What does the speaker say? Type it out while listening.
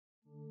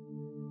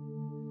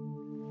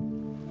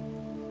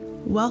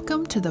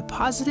Welcome to the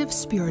Positive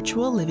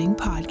Spiritual Living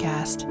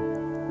Podcast,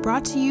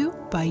 brought to you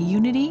by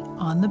Unity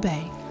on the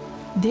Bay.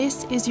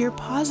 This is your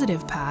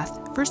positive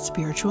path for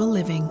spiritual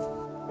living.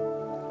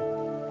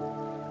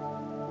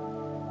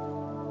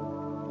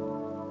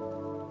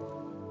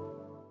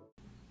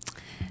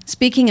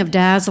 Speaking of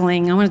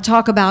dazzling, I want to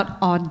talk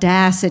about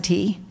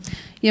audacity.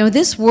 You know,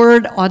 this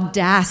word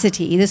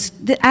audacity,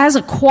 as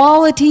a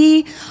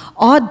quality,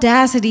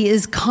 audacity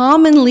is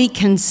commonly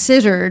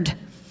considered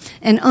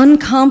an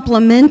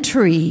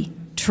uncomplimentary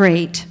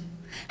trait.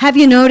 Have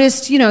you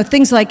noticed,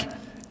 things like,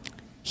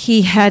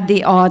 he had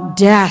the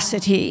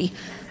audacity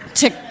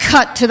to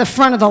cut to the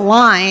front of the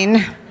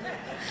line,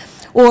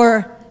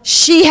 or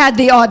she had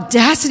the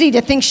audacity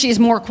to think she's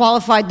more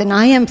qualified than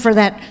I am for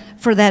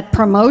that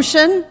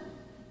promotion?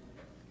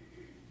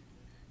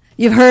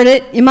 You've heard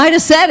it. You might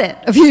have said it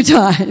a few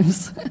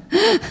times.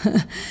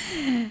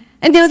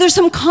 And there's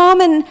some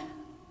common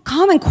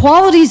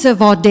qualities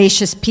of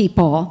audacious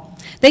people.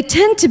 They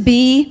tend to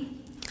be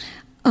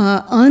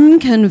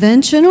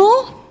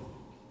unconventional,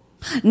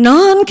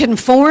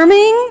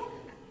 non-conforming,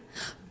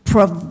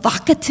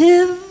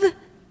 provocative.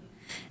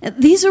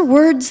 These are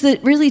words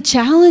that really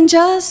challenge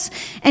us.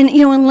 And,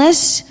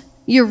 unless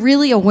you're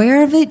really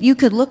aware of it, you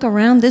could look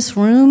around this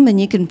room and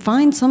you can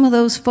find some of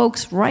those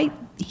folks right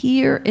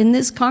here in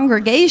this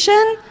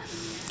congregation.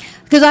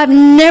 Because I've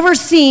never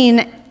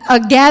seen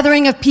a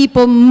gathering of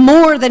people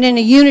more than in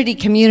a Unity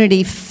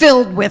community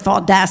filled with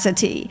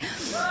audacity.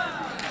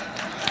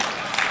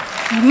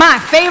 My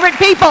favorite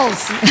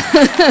peoples.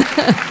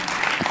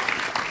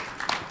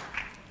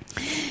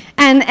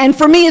 And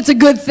for me, it's a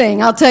good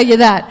thing, I'll tell you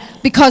that.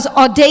 Because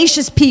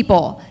audacious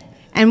people,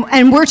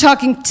 and we're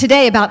talking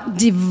today about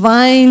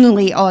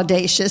divinely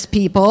audacious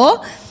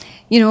people,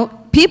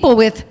 people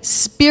with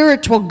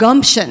spiritual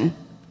gumption,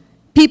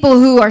 people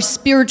who are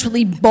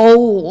spiritually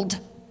bold.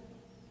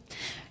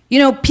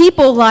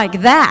 People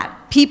like that,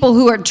 people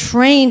who are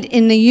trained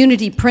in the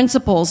Unity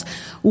principles,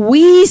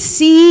 we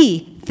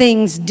see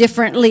things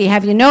differently.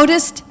 Have you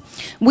noticed?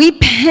 We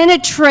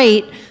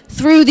penetrate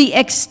through the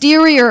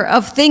exterior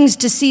of things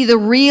to see the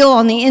real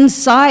on the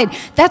inside.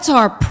 That's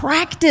our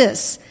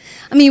practice.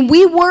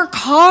 We work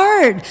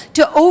hard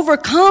to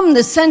overcome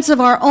the sense of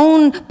our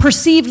own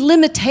perceived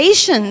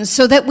limitations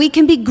so that we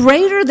can be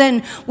greater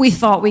than we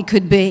thought we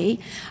could be.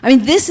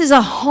 This is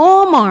a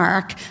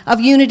hallmark of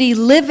Unity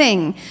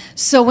living.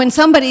 So when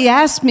somebody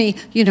asks me,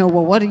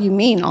 well, what do you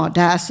mean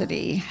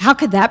audacity? How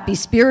could that be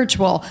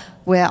spiritual?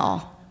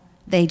 Well,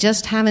 they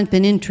just haven't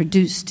been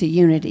introduced to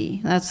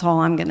Unity. That's all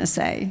I'm going to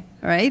say,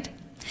 right?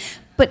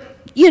 But,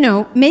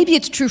 maybe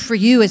it's true for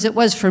you as it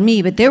was for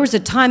me, but there was a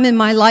time in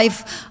my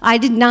life I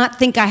did not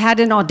think I had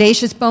an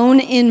audacious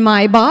bone in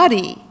my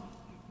body.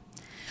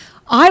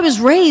 I was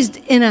raised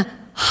in a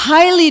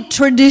highly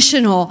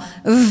traditional,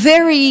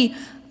 very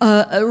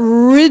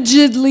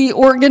rigidly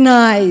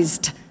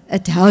organized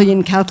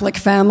Italian Catholic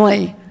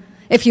family.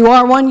 If you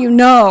are one, you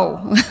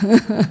know.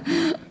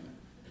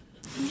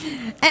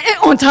 And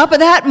on top of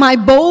that, my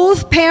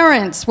both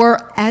parents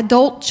were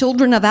adult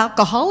children of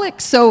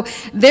alcoholics, so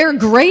their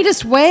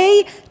greatest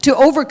way to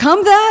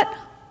overcome that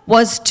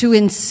was to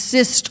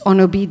insist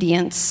on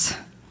obedience.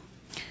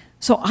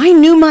 So I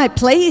knew my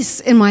place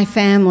in my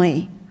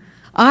family.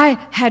 I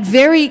had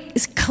very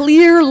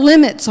clear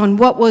limits on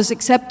what was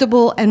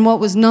acceptable and what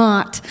was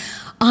not.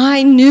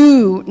 I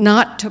knew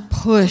not to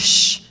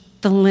push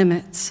the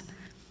limits.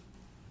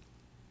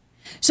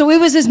 So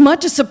it was as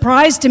much a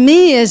surprise to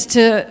me as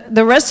to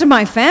the rest of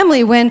my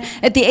family when,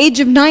 at the age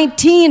of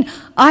 19,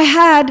 I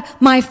had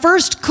my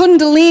first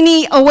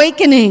Kundalini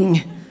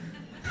awakening.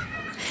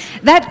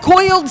 That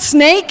coiled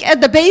snake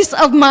at the base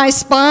of my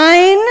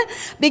spine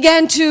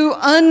began to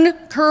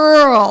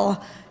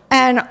uncurl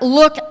and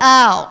look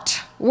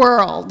out,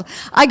 world.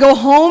 I go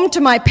home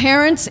to my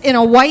parents in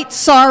a white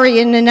sari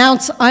and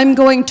announce I'm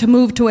going to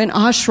move to an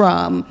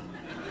ashram.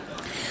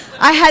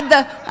 I had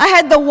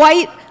the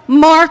white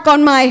mark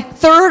on my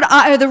third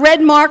eye, the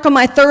red mark on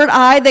my third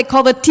eye, they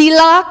call it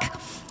tilak,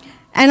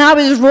 and I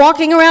was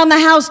walking around the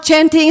house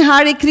chanting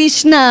Hare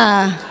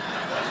Krishna.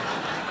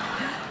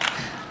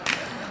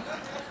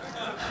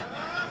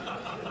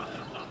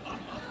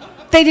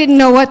 They didn't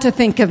know what to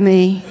think of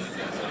me.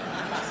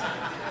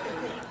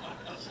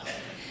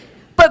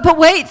 But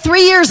wait,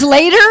 3 years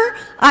later,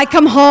 I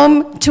come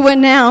home to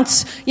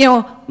announce,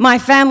 my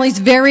family's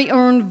very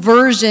own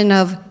version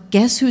of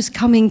Guess Who's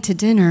Coming to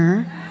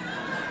Dinner?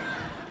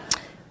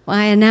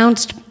 I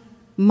announced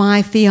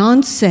my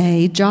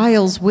fiance,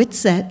 Giles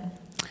Whitsett,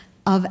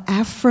 of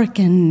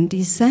African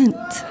descent.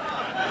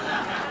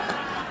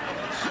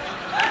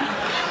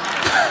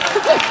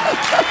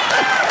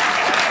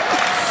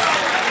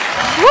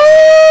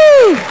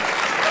 Woo!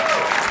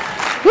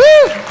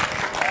 Woo!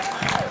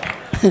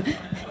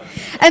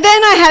 And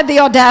then I had the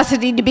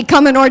audacity to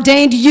become an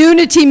ordained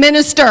Unity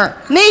minister.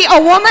 Me,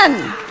 a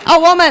woman.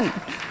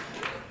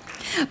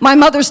 My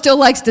mother still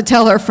likes to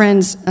tell her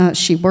friends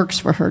she works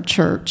for her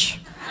church.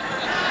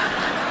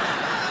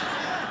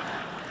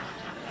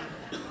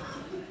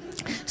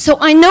 So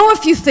I know a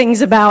few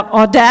things about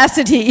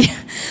audacity,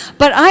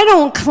 But I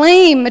don't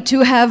claim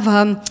to have,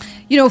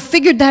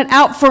 figured that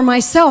out for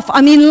myself.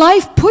 I mean,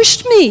 life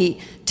pushed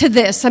me to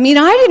this. I mean,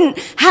 I didn't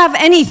have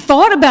any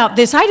thought about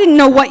this. I didn't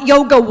know what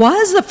yoga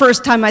was the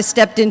first time I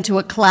stepped into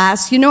a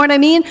class. You know what I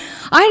mean?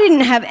 I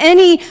didn't have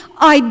any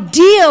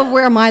idea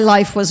where my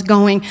life was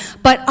going,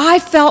 but I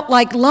felt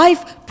like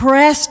life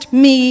pressed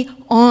me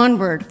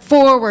onward,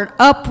 forward,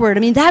 upward. I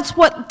mean, that's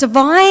what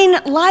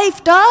divine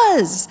life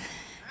does.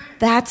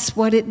 That's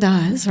what it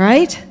does,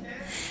 right?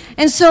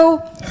 And so,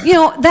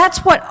 that's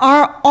what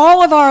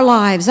all of our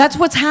lives, that's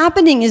what's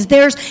happening is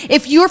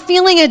if you're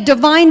feeling a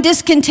divine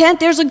discontent,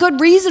 there's a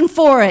good reason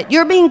for it.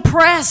 You're being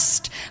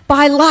pressed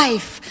by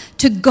life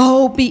to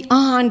go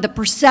beyond the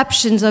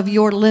perceptions of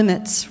your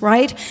limits,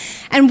 right?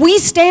 And we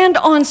stand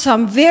on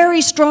some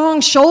very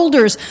strong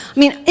shoulders. I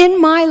mean, in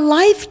my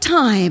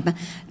lifetime,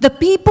 the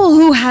people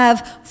who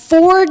have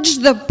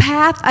forged the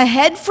path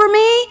ahead for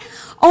me,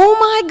 oh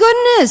my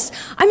goodness.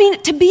 I mean,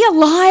 to be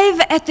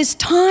alive at this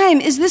time,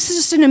 this is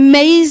just an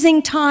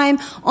amazing time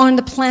on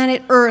the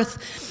planet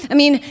Earth. I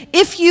mean,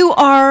 if you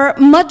are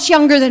much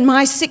younger than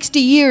my 60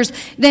 years,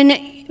 then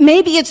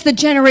maybe it's the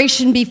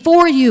generation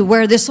before you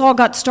where this all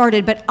got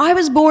started. But I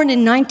was born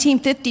in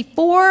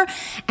 1954,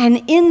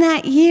 and in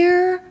that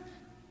year,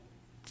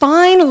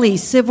 finally,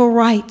 civil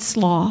rights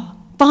law.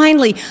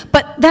 Finally,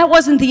 but that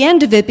wasn't the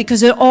end of it,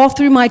 because all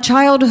through my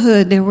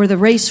childhood, there were the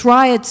race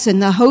riots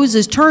and the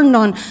hoses turned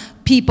on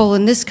people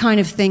and this kind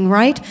of thing,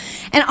 right?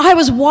 And I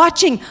was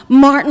watching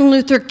Martin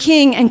Luther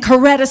King and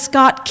Coretta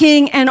Scott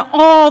King and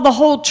the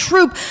whole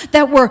troop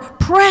that were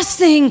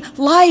pressing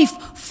life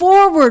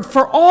forward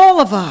for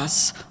all of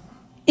us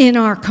in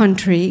our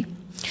country.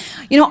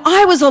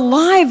 I was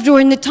alive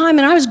during the time,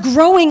 and I was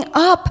growing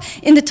up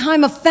in the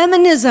time of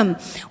feminism,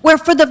 where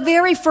for the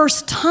very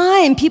first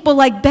time, people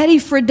like Betty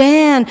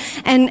Friedan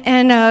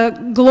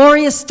and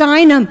Gloria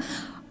Steinem,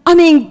 I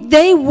mean,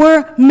 they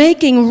were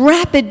making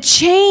rapid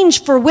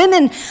change for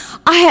women.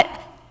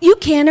 You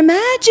can't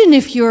imagine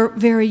if you're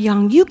very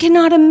young. You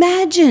cannot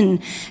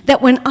imagine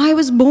that when I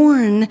was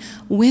born,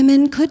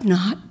 women could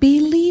not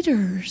be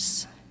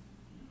leaders.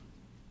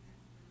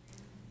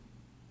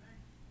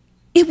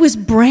 It was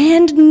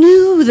brand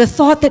new, the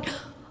thought that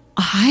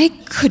I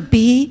could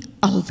be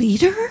a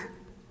leader.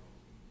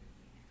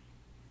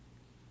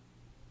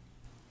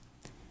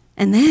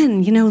 And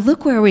then,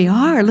 look where we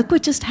are. Look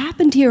what just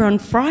happened here on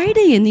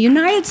Friday in the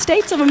United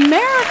States of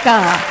America.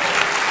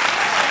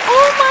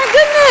 Oh my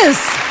goodness.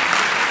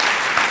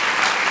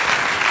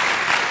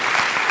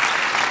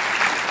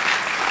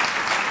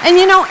 And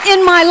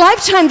in my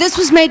lifetime, this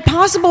was made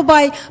possible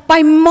by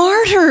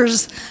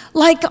martyrs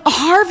like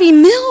Harvey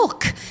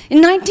Milk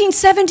in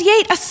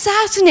 1978,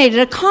 assassinated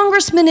a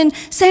congressman in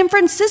San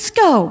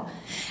Francisco.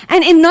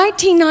 And in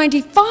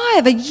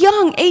 1995, a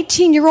young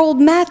 18-year-old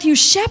Matthew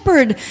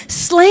Shepard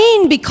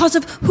slain because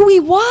of who he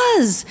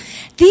was.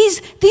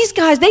 These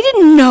guys, they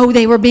didn't know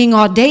they were being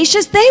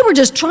audacious. They were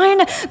just trying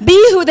to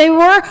be who they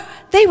were.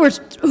 They were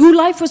who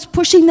life was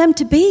pushing them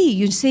to be,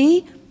 you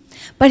see.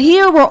 But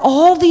here were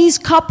all these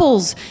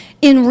couples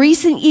in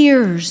recent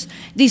years,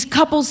 these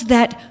couples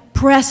that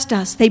pressed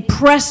us. They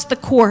pressed the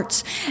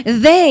courts.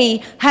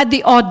 They had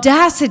the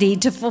audacity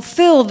to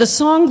fulfill the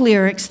song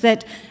lyrics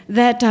that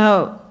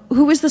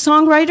who was the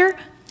songwriter?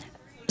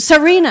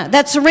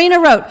 Serena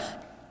wrote.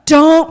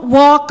 Don't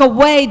walk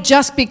away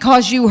just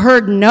because you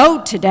heard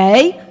no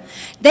today.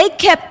 They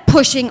kept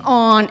pushing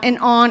on and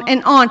on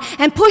and on.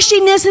 And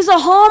pushiness is a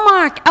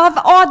hallmark of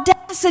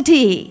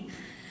audacity.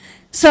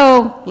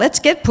 So let's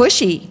get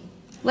pushy.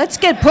 Let's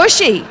get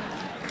pushy.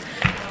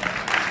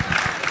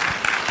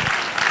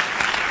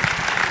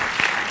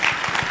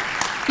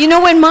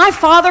 When my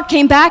father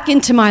came back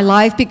into my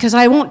life, because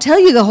I won't tell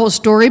you the whole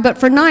story, but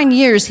for 9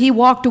 years he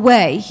walked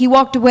away. He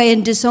walked away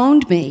and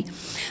disowned me.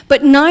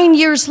 But 9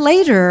 years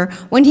later,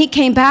 when he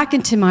came back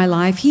into my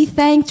life, he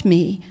thanked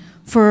me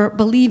for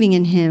believing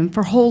in him,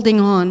 for holding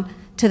on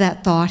to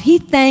that thought. He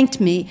thanked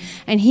me,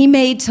 and he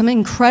made some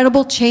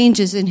incredible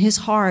changes in his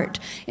heart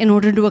in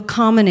order to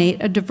accommodate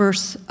a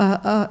diverse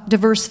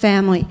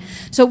family.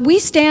 So we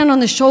stand on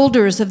the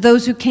shoulders of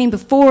those who came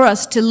before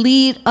us to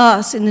lead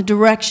us in the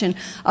direction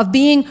of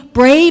being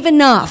brave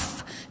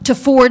enough to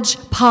forge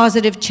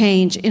positive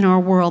change in our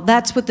world.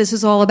 That's what this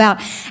is all about.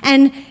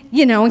 And,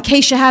 in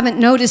case you haven't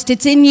noticed,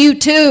 it's in you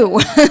too.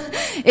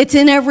 It's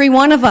in every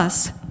one of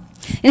us.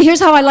 And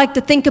here's how I like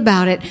to think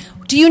about it.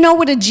 Do you know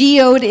what a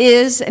geode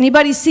is?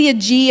 Anybody see a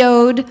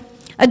geode?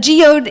 A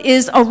geode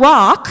is a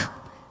rock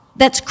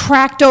that's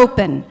cracked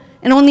open.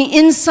 And on the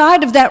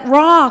inside of that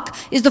rock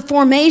is the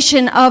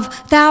formation of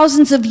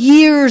thousands of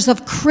years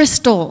of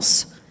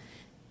crystals.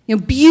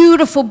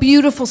 Beautiful,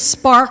 beautiful,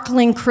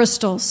 sparkling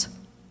crystals.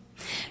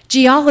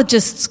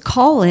 Geologists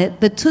call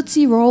it the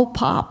Tootsie Roll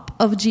Pop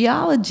of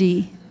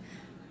geology.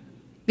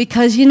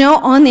 Because,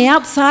 on the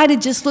outside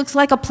it just looks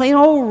like a plain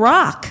old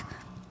rock.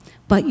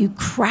 But you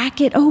crack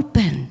it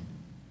open,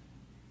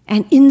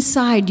 and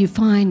inside you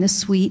find the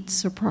sweet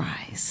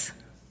surprise.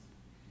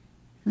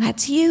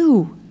 That's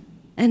you,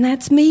 and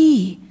that's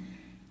me,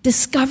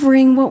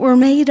 discovering what we're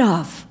made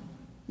of.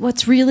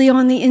 what's really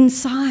on the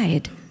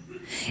inside.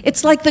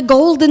 It's like the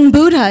Golden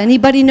Buddha.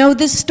 Anybody know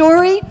this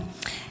story?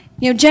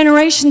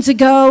 Generations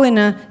ago in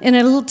a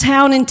little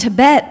town in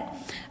Tibet,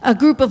 a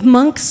group of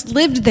monks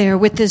lived there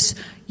with this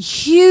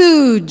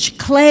huge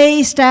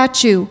clay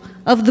statue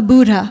of the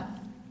Buddha.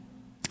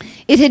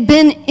 It had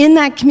been in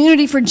that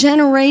community for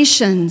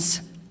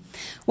generations.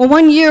 Well,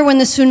 one year when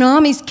the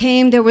tsunamis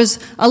came, there was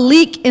a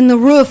leak in the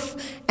roof,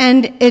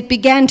 and it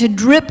began to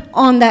drip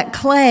on that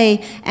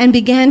clay and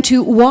began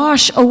to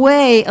wash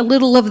away a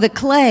little of the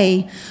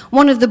clay.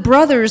 One of the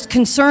brothers,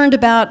 concerned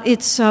about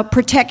its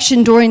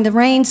protection during the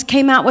rains,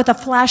 came out with a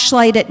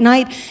flashlight at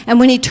night, and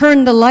when he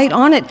turned the light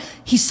on it,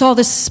 he saw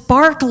the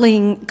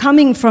sparkling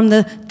coming from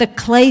the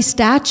clay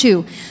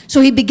statue.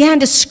 So he began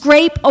to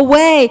scrape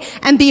away,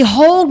 and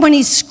behold, when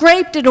he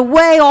scraped it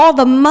away, all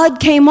the mud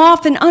came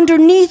off, and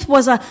underneath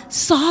was a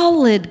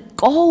solid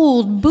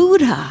gold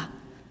Buddha.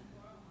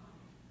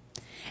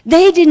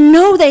 They didn't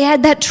know they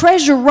had that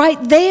treasure right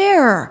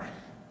there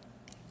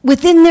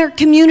within their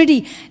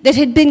community that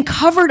had been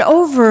covered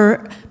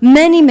over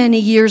many, many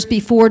years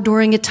before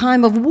during a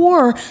time of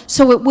war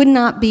so it would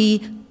not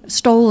be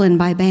stolen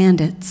by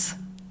bandits.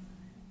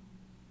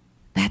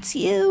 That's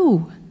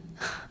you,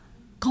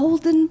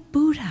 Golden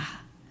Buddha.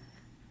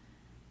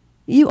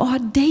 You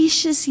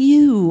audacious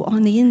you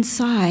on the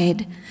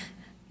inside.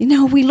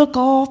 We look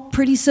all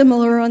pretty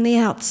similar on the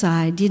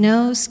outside,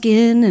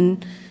 skin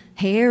and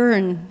hair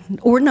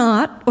or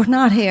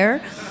not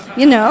hair,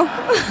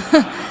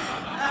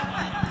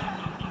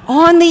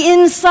 On the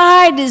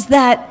inside is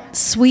that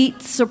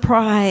sweet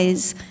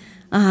surprise.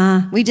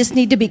 We just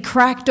need to be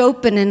cracked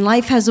open, and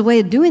life has a way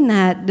of doing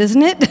that,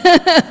 doesn't it?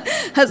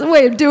 Has a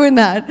way of doing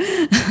that.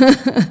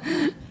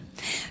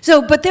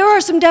 But there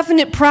are some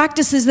definite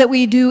practices that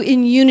we do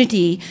in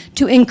Unity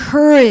to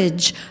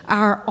encourage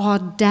our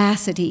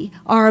audacity,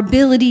 our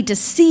ability to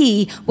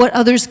see what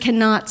others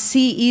cannot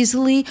see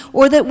easily,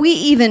 or that we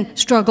even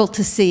struggle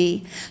to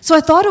see. So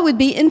I thought it would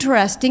be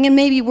interesting and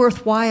maybe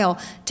worthwhile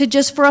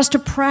for us to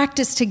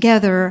practice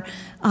together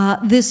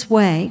this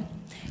way.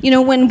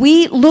 When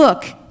we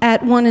look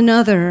at one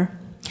another,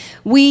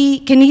 we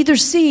can either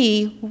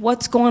see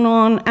what's going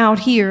on out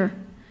here,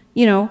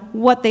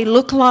 what they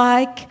look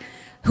like,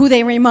 who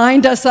they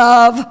remind us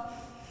of,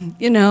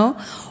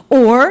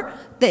 or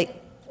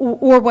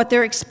what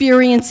their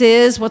experience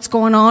is, what's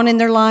going on in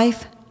their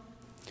life.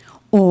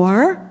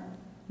 Or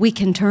we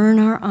can turn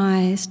our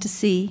eyes to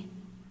see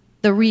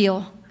the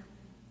real,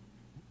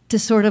 to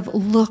sort of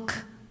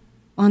look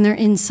on their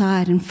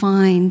inside and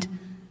find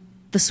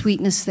the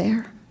sweetness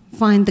there,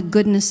 find the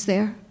goodness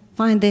there,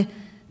 find the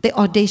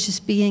audacious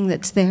being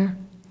that's there.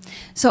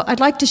 So I'd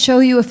like to show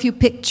you a few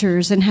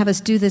pictures and have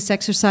us do this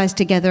exercise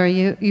together. Are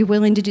you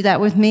willing to do that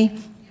with me?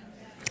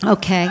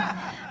 Okay.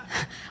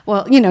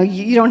 Well,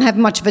 you don't have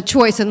much of a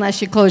choice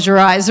unless you close your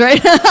eyes,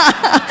 right?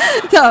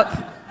 All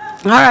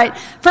right.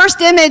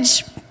 First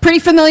image, pretty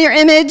familiar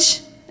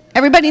image.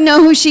 Everybody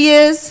know who she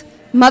is?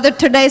 Mother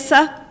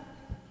Teresa.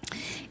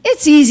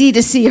 It's easy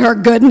to see her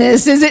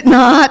goodness, is it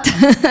not?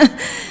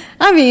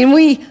 I mean,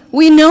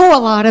 we know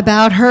a lot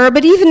about her,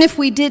 but even if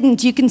we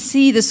didn't, you can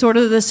see the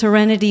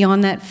serenity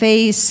on that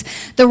face,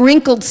 the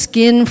wrinkled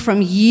skin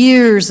from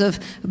years of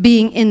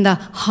being in the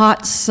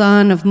hot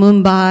sun of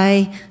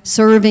Mumbai,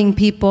 serving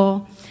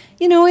people.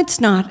 It's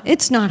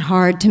not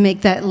hard to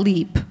make that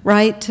leap,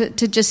 right?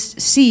 To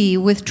just see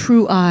with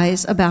true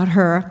eyes about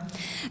her.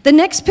 The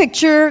next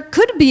picture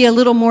could be a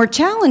little more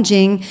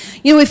challenging.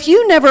 If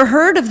you never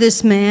heard of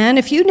this man,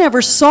 if you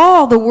never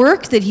saw the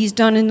work that he's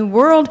done in the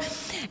world,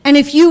 and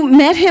if you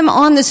met him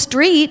on the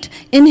street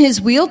in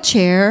his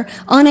wheelchair,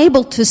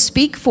 unable to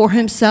speak for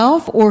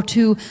himself or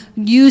to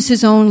use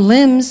his own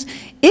limbs,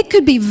 it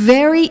could be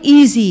very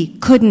easy,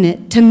 couldn't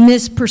it, to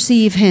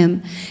misperceive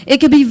him. It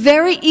could be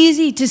very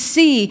easy to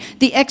see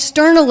the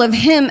external of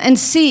him and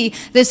see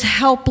this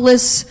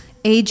helpless,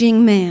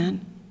 aging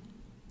man.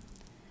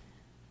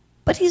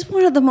 But he's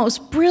one of the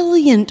most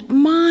brilliant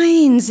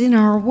minds in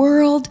our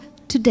world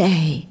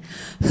today.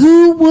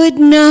 Who would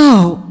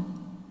know?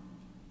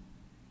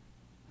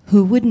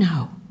 Who would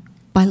know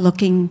by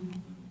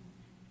looking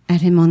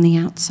at him on the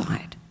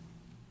outside?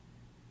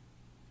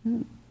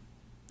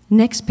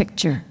 Next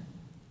picture.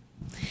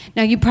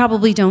 Now, you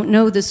probably don't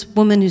know this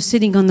woman who's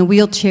sitting on the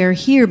wheelchair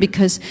here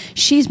because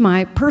she's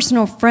my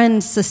personal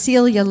friend,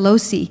 Cecilia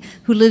Losi,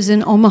 who lives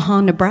in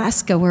Omaha,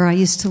 Nebraska, where I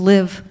used to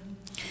live.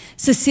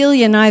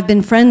 Cecilia and I have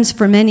been friends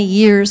for many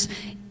years.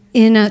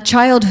 In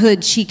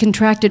childhood, she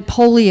contracted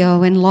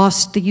polio and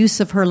lost the use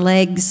of her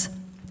legs.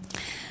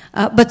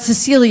 But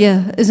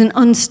Cecilia is an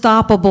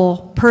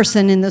unstoppable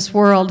person in this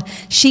world.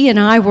 She and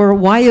I were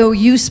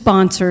YOU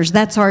sponsors.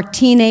 That's our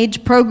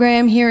teenage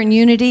program here in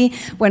Unity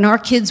when our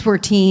kids were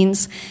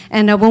teens.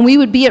 And when we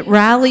would be at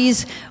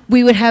rallies,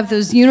 we would have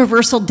those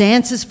universal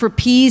dances for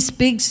peace,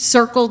 big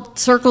circle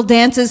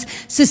dances.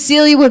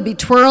 Cecilia would be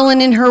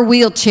twirling in her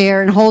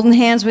wheelchair and holding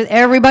hands with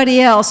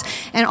everybody else.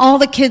 And all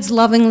the kids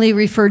lovingly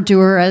referred to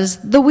her as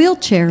the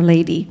wheelchair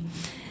lady.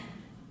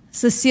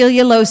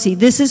 Cecilia Losi,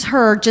 this is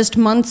her just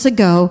months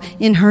ago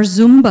in her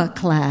Zumba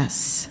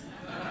class.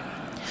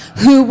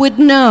 Who would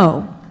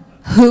know?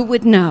 Who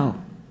would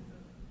know?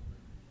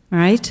 All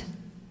right?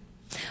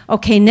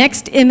 Okay,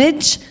 next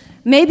image.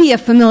 Maybe a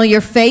familiar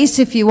face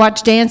if you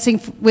watch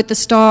Dancing with the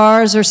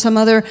Stars or some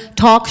other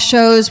talk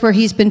shows where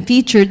he's been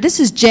featured. This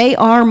is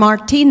J.R.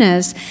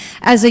 Martinez.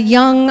 As a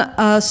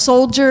young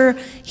soldier,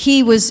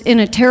 he was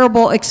in a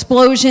terrible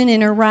explosion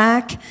in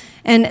Iraq.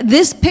 And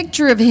this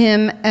picture of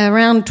him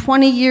around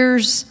 20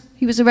 years,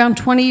 he was around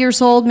 20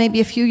 years old, maybe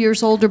a few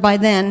years older by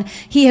then.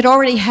 He had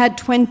already had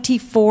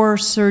 24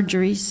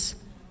 surgeries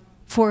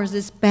for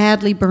this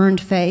badly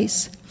burned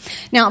face.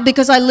 Now,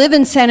 because I live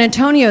in San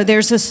Antonio,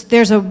 there's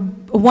a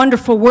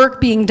wonderful work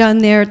being done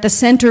there at the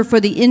Center for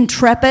the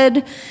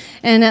Intrepid,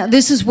 and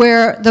this is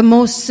where the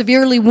most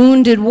severely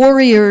wounded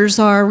warriors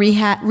are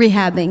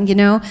rehabbing, you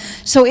know.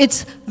 So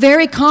it's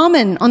very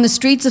common on the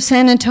streets of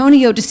San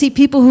Antonio to see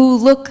people who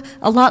look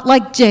a lot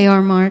like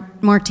J.R.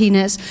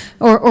 Martinez,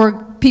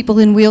 or people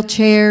in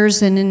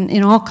wheelchairs and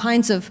in all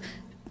kinds of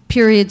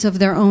periods of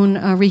their own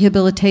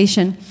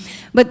rehabilitation.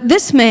 But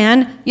this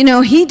man, you know,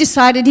 he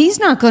decided he's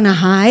not going to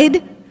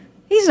hide.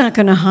 He's not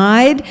going to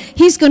hide.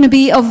 He's going to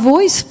be a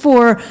voice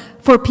for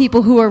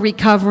people who are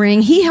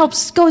recovering. He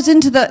goes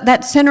into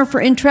that Center for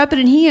Intrepid,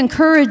 and he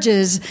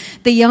encourages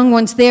the young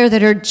ones there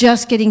that are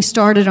just getting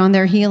started on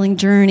their healing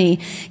journey.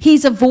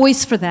 He's a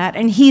voice for that,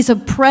 and he's a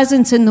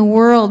presence in the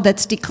world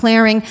that's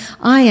declaring,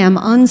 I am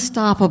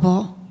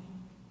unstoppable.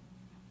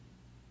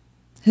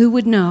 Who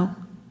would know?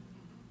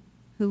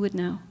 Who would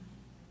know?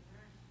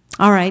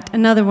 All right,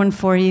 another one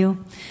for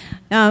you.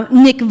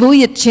 Nick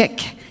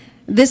Vujicic.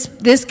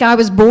 This guy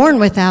was born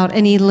without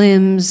any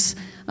limbs,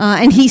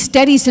 and he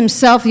steadies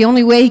himself. The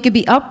only way he could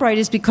be upright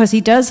is because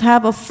he does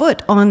have a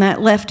foot on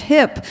that left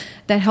hip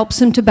that helps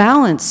him to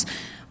balance.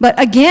 But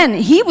again,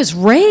 he was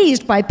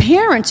raised by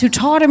parents who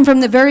taught him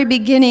from the very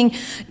beginning,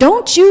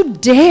 don't you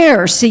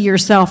dare see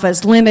yourself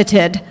as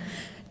limited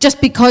just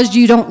because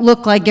you don't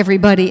look like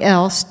everybody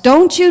else.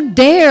 Don't you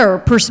dare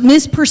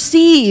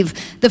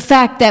misperceive the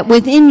fact that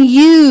within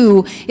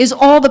you is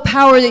all the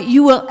power that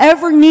you will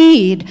ever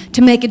need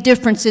to make a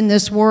difference in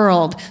this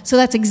world. So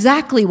that's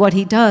exactly what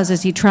he does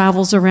as he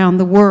travels around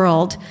the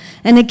world.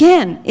 And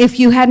again, if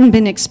you hadn't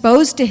been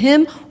exposed to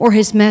him or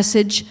his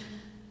message,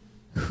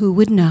 who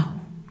would know?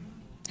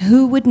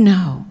 Who would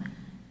know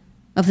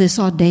of this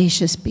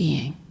audacious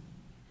being?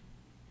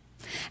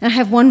 And I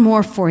have one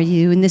more for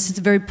you, and this is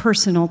very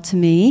personal to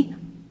me.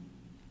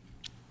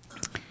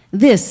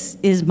 This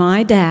is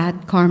my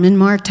dad, Carmen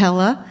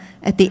Martella,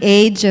 at the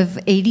age of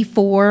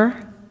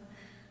 84.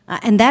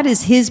 And that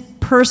is his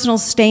personal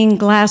stained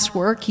glass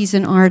work. He's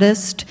an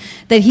artist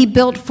that he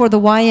built for the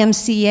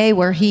YMCA,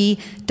 where he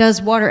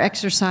does water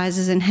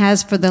exercises and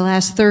has for the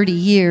last 30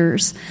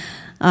 years.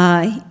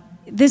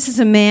 This is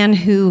a man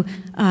who,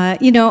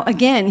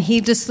 again, he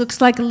just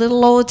looks like a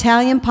little old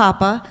Italian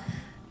papa.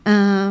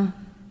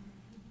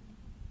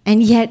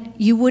 And yet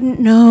you wouldn't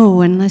know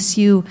unless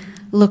you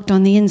looked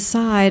on the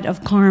inside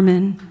of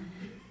Carmen.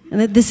 And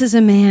that this is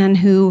a man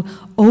who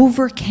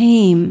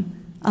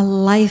overcame a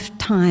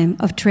lifetime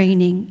of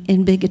training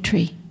in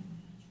bigotry.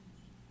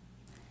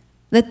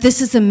 That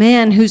this is a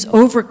man who's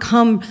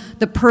overcome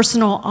the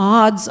personal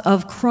odds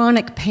of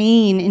chronic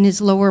pain in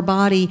his lower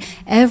body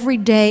every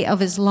day of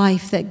his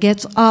life, that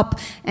gets up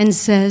and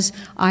says,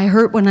 I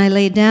hurt when I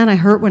lay down, I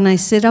hurt when I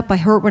sit up, I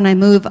hurt when I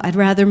move, I'd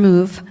rather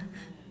move.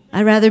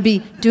 I'd rather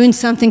be doing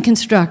something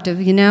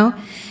constructive, you know?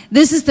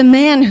 This is the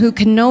man who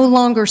can no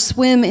longer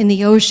swim in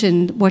the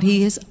ocean, what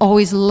he has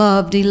always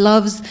loved. He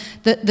loves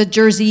the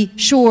Jersey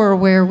Shore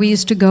where we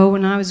used to go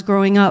when I was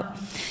growing up.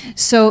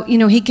 So,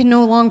 he can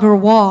no longer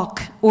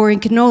walk, or he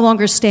can no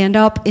longer stand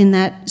up in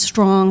that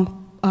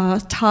strong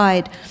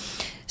tide.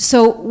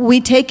 So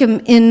we take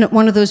him in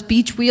one of those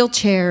beach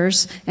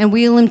wheelchairs and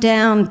wheel him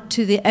down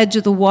to the edge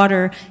of the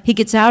water. He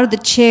gets out of the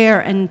chair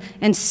and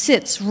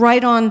sits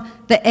right on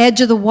the edge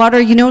of the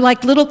water,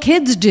 like little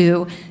kids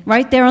do,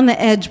 right there on the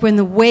edge when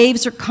the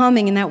waves are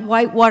coming and that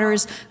white water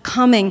is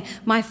coming.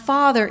 My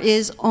father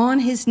is on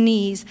his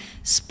knees,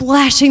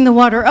 splashing the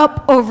water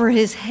up over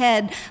his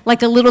head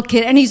like a little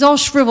kid. And he's all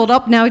shriveled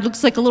up now. He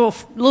looks like a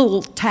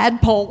little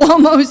tadpole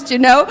almost,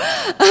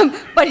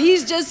 but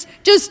he's just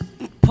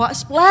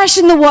splash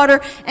in the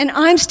water, and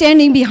I'm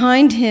standing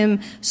behind him,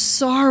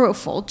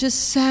 sorrowful,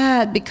 just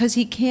sad, because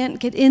he can't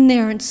get in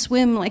there and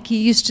swim like he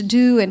used to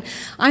do. And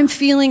I'm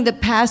feeling the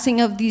passing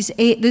of this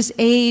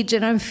age,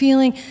 and I'm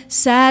feeling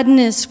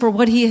sadness for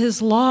what he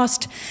has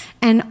lost.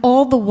 And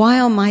all the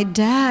while, my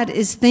dad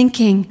is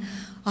thinking,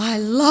 I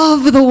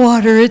love the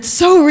water. It's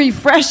so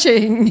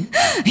refreshing.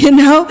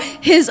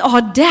 His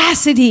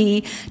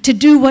audacity to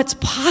do what's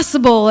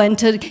possible and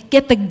to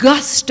get the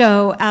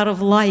gusto out of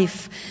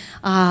life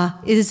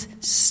is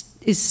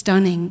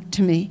stunning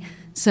to me.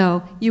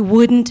 So you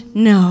wouldn't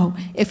know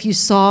if you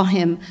saw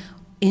him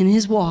in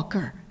his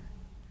walker,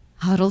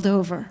 huddled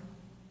over.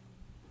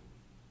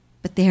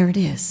 But there it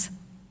is.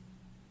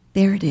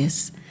 There it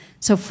is.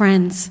 So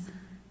friends,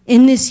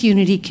 in this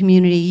Unity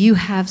community, you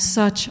have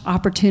such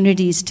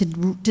opportunities to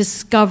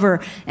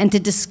discover and to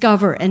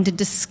discover and to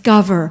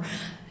discover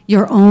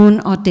your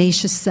own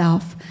audacious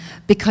self.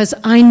 because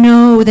I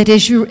know that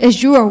as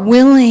you are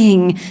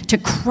willing to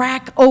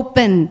crack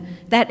open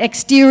that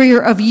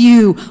exterior of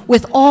you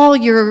with all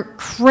your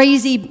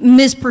crazy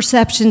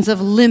misperceptions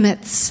of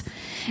limits,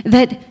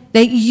 that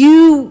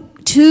you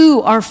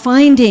too are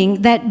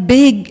finding that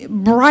big,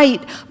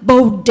 bright,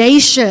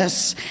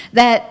 bodacious,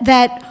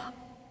 that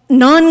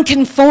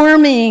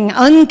non-conforming,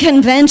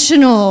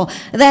 unconventional,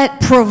 that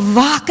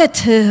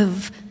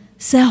provocative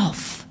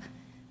self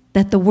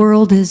that the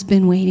world has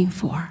been waiting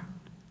for.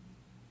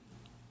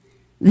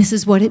 This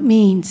is what it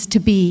means to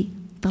be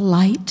the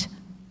light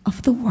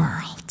of the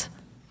world.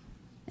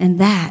 And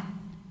that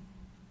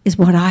is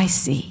what I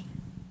see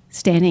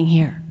standing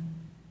here.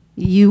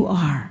 You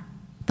are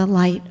the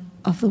light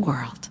of the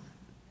world.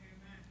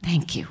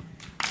 Thank you.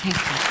 Thank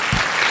you.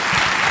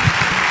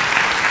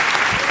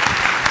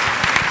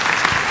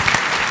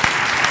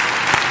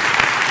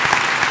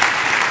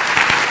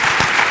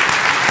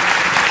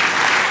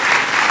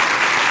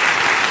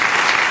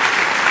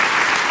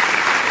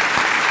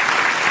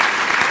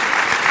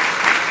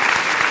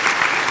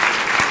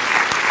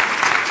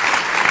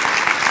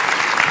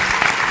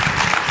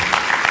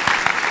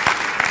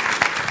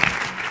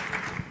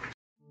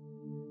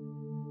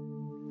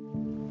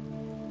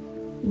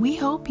 We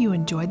hope you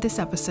enjoyed this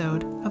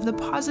episode of the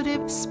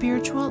Positive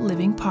Spiritual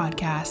Living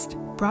Podcast,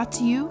 brought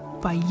to you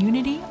by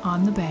Unity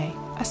on the Bay,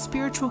 a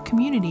spiritual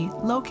community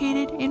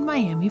located in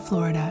Miami,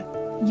 Florida.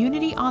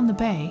 Unity on the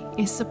Bay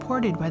is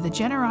supported by the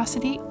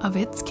generosity of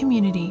its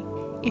community.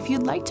 If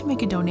you'd like to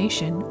make a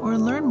donation or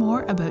learn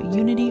more about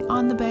Unity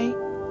on the Bay,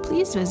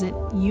 please visit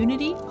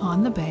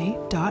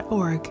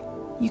unityonthebay.org.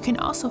 You can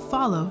also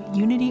follow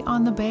Unity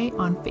on the Bay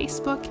on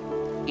Facebook,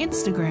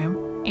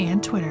 Instagram,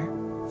 and Twitter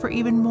for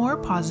even more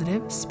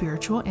positive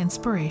spiritual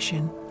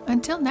inspiration.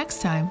 Until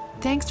next time,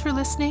 thanks for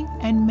listening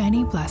and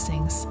many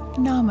blessings.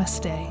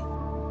 Namaste.